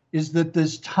is that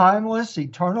this timeless,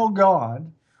 eternal God,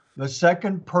 the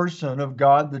second person of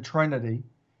God, the Trinity,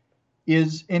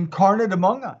 is incarnate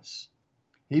among us.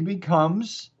 He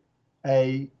becomes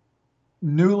a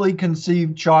newly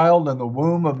conceived child in the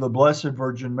womb of the Blessed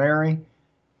Virgin Mary.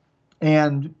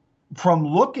 And from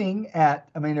looking at,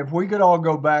 I mean, if we could all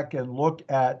go back and look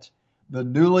at the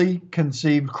newly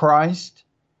conceived Christ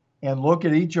and look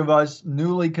at each of us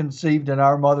newly conceived in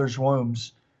our mother's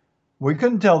wombs, we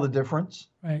couldn't tell the difference.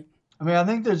 Right. I mean, I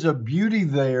think there's a beauty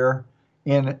there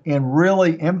in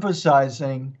really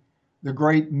emphasizing the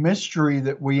great mystery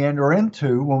that we enter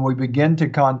into when we begin to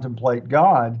contemplate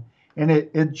God. And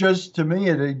it just, to me,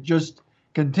 it just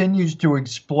continues to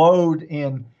explode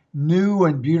in new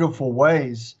and beautiful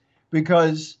ways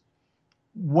because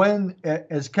when,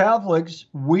 as Catholics,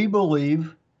 we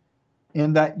believe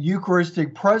in that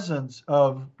Eucharistic presence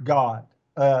of God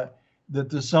that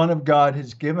the Son of God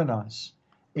has given us.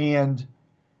 And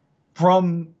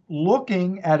from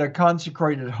looking at a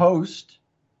consecrated host,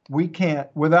 we can't,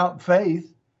 without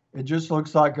faith, it just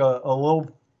looks like a little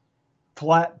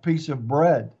flat piece of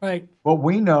bread. Right. But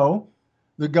we know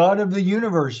the God of the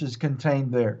universe is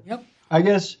contained there. Yep. I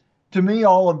guess to me,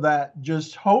 all of that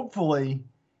just hopefully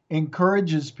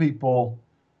encourages people.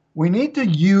 We need to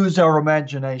use our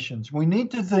imaginations. We need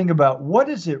to think about what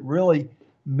does it really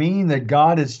mean that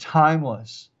God is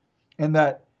timeless and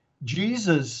that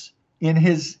Jesus in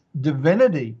his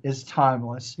divinity is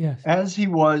timeless, yes, as he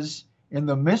was in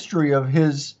the mystery of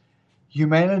his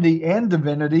humanity and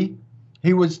divinity.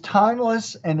 He was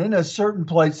timeless and in a certain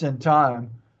place in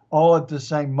time, all at the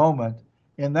same moment.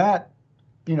 And that,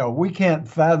 we can't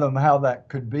fathom how that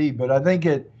could be. But I think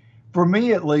for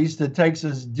me at least, it takes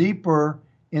us deeper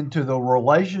into the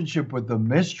relationship with the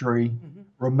mystery,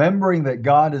 remembering that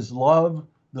God is love,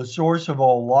 the source of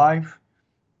all life.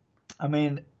 I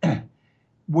mean,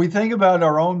 we think about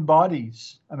our own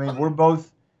bodies. I mean, we're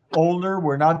both older.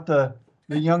 We're not the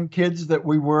young kids that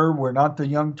we were. We're not the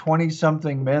young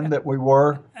 20-something men that we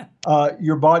were.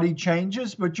 Your body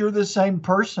changes, but you're the same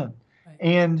person.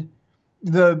 And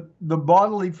the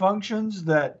bodily functions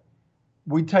that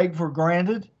we take for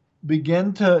granted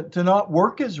begin to not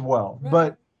work as well. Right.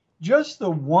 But just the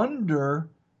wonder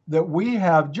that we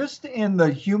have just in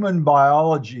the human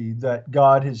biology that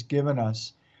God has given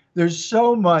us, there's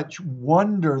so much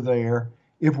wonder there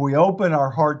if we open our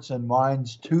hearts and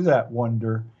minds to that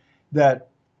wonder that,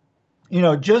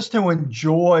 just to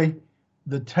enjoy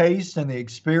the taste and the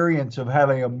experience of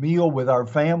having a meal with our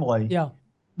family. Yeah.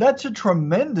 that's a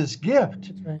tremendous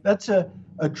gift. That's right. That's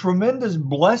a tremendous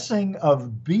blessing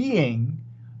of being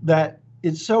that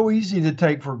it's so easy to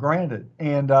take for granted.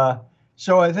 And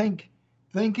so I think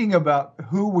thinking about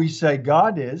who we say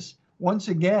God is, once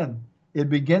again, it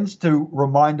begins to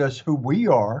remind us who we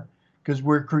are because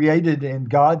we're created in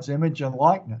God's image and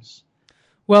likeness.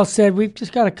 Well said. We've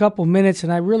just got a couple minutes,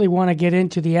 and I really want to get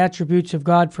into the attributes of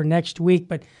God for next week.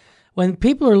 But when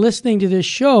people are listening to this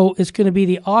show, it's going to be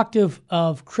the octave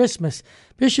of Christmas.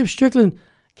 Bishop Strickland,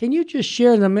 can you just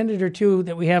share in the minute or two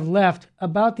that we have left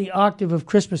about the octave of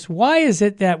Christmas? Why is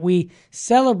it that we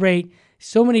celebrate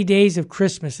so many days of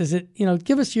Christmas? Is it,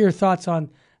 give us your thoughts on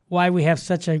why we have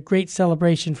such a great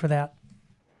celebration for that.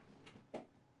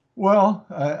 Well,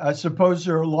 I suppose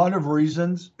there are a lot of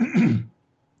reasons.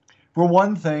 For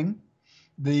one thing,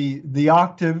 the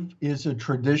octave is a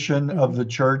tradition of the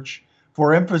church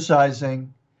for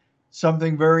emphasizing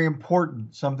something very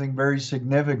important, something very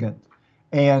significant.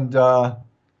 And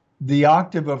the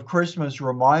octave of Christmas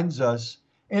reminds us,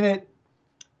 and it,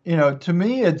 to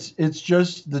me, it's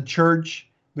just the church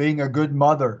being a good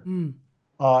mother.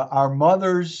 Our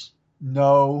mothers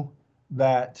know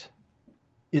that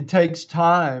it takes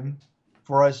time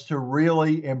for us to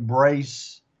really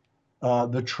embrace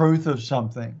the truth of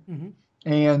something.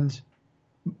 And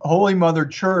Holy Mother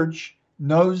Church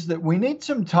knows that we need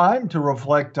some time to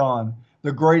reflect on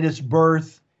the greatest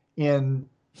birth in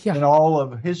all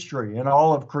of history, in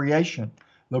all of creation,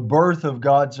 the birth of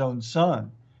God's own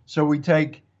Son. So we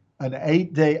take an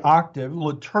 8-day octave.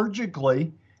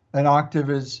 Liturgically, an octave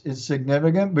is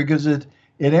significant because it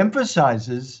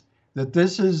emphasizes that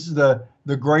this is the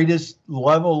greatest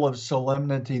level of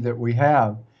solemnity that we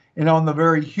have. And on the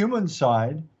very human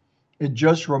side, it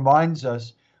just reminds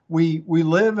us we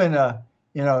live in a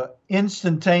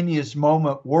instantaneous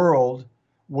moment world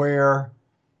where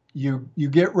you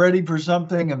get ready for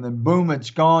something and then boom, it's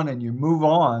gone and you move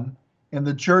on. And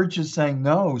the church is saying,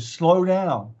 no, slow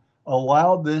down.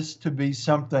 Allow this to be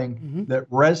something that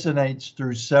resonates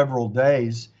through several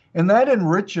days. And that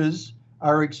enriches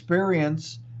our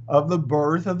experience of the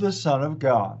birth of the Son of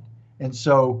God. And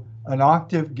so an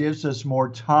octave gives us more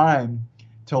time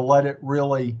to let it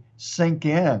really sink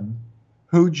in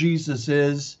who Jesus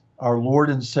is, our Lord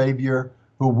and Savior,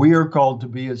 who we are called to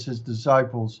be as his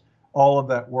disciples, all of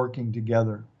that working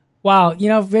together. Wow.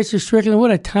 Bishop Strickland,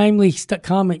 what a timely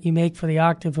comment you make for the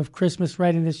octave of Christmas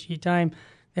right in this time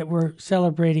that we're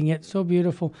celebrating it. So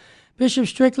beautiful. Bishop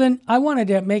Strickland, I wanted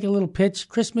to make a little pitch.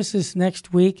 Christmas is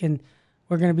next week, and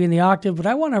we're going to be in the octave, but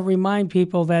I want to remind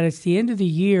people that it's the end of the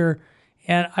year,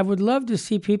 and I would love to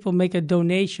see people make a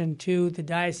donation to the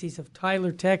Diocese of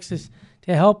Tyler, Texas,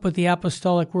 to help with the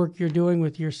apostolic work you're doing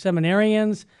with your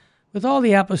seminarians, with all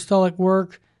the apostolic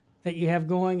work that you have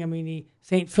going. I mean, the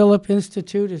St. Philip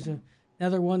Institute is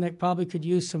another one that probably could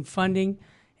use some funding.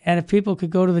 And if people could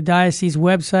go to the diocese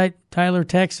website, Tyler,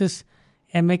 Texas,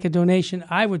 and make a donation,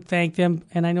 I would thank them,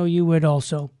 and I know you would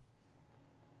also.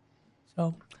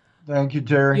 So, thank you,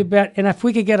 Terry. You bet. And if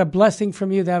we could get a blessing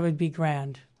from you, that would be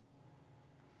grand.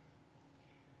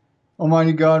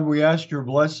 Almighty God, we ask your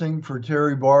blessing for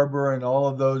Terry Barber and all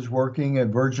of those working at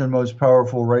Virgin Most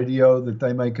Powerful Radio, that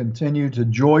they may continue to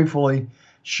joyfully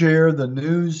share the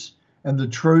news and the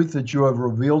truth that you have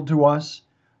revealed to us,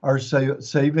 our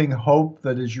saving hope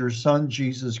that is your Son,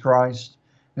 Jesus Christ,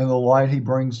 and the light he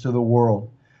brings to the world.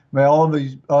 May all of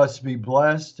us be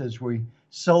blessed as we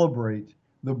celebrate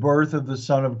the birth of the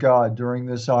Son of God during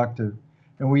this octave.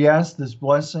 And we ask this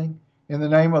blessing in the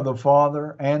name of the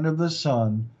Father, and of the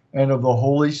Son, and of the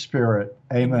Holy Spirit.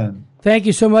 Amen. Thank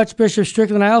you so much, Bishop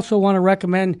Strickland. I also want to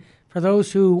recommend, for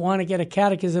those who want to get a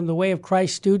catechism, the Way of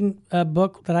Christ student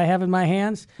book that I have in my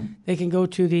hands, they can go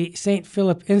to the St.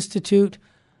 Philip Institute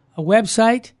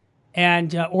website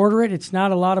and order it. It's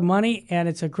not a lot of money, and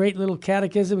it's a great little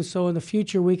catechism, so in the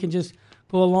future we can just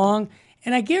go along.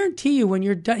 And I guarantee you, when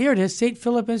you're done, here it is,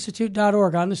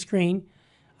 stphilipinstitute.org on the screen.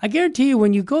 I guarantee you,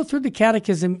 when you go through the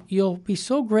catechism, you'll be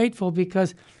so grateful,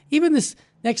 because even this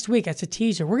next week, that's a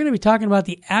teaser, we're going to be talking about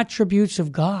the attributes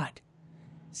of God.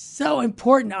 So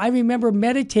important. I remember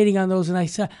meditating on those,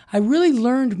 and I really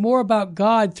learned more about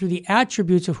God through the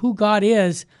attributes of who God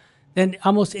is than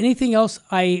almost anything else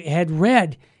I had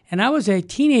read. And I was a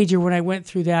teenager when I went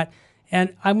through that.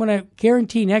 And I'm going to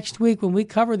guarantee next week when we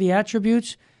cover the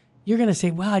attributes, you're going to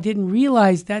say, wow, I didn't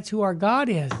realize that's who our God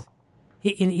is.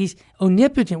 He's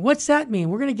omnipotent. What's that mean?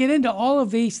 We're going to get into all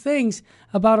of these things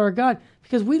about our God,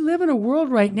 because we live in a world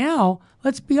right now,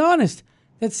 let's be honest,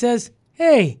 that says,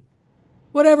 hey,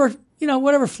 whatever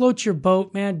floats your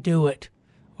boat, man, do it.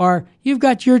 Or you've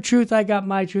got your truth, I got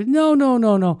my truth.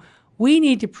 No. We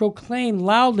need to proclaim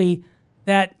loudly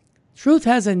that truth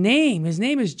has a name. His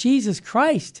name is Jesus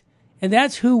Christ. And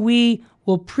that's who we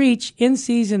will preach in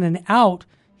season and out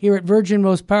here at Virgin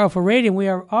Most Powerful Radio. And we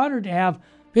are honored to have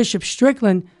Bishop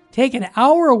Strickland take an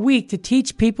hour a week to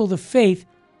teach people the faith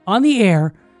on the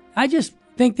air. I just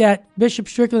think that, Bishop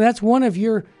Strickland, that's one of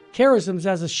your charisms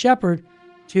as a shepherd,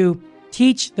 to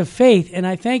teach the faith. And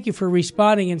I thank you for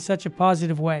responding in such a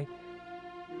positive way.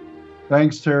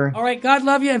 Thanks, Terry. All right, God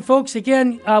love you. And folks,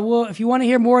 again, if you want to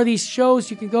hear more of these shows,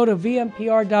 you can go to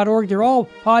vmpr.org. They're all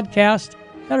podcasts.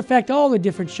 Matter of fact, all the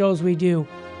different shows we do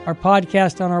are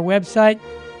podcast on our website.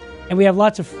 And we have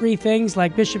lots of free things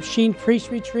like Bishop Sheen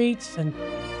Priest Retreats. And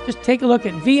just take a look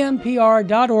at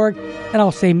vmpr.org. And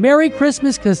I'll say Merry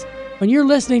Christmas, because when you're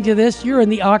listening to this, you're in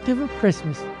the octave of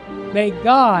Christmas. May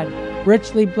God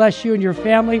richly bless you and your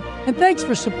family. And thanks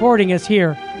for supporting us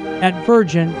here at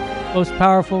Virgin Most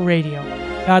Powerful Radio.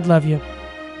 God love you.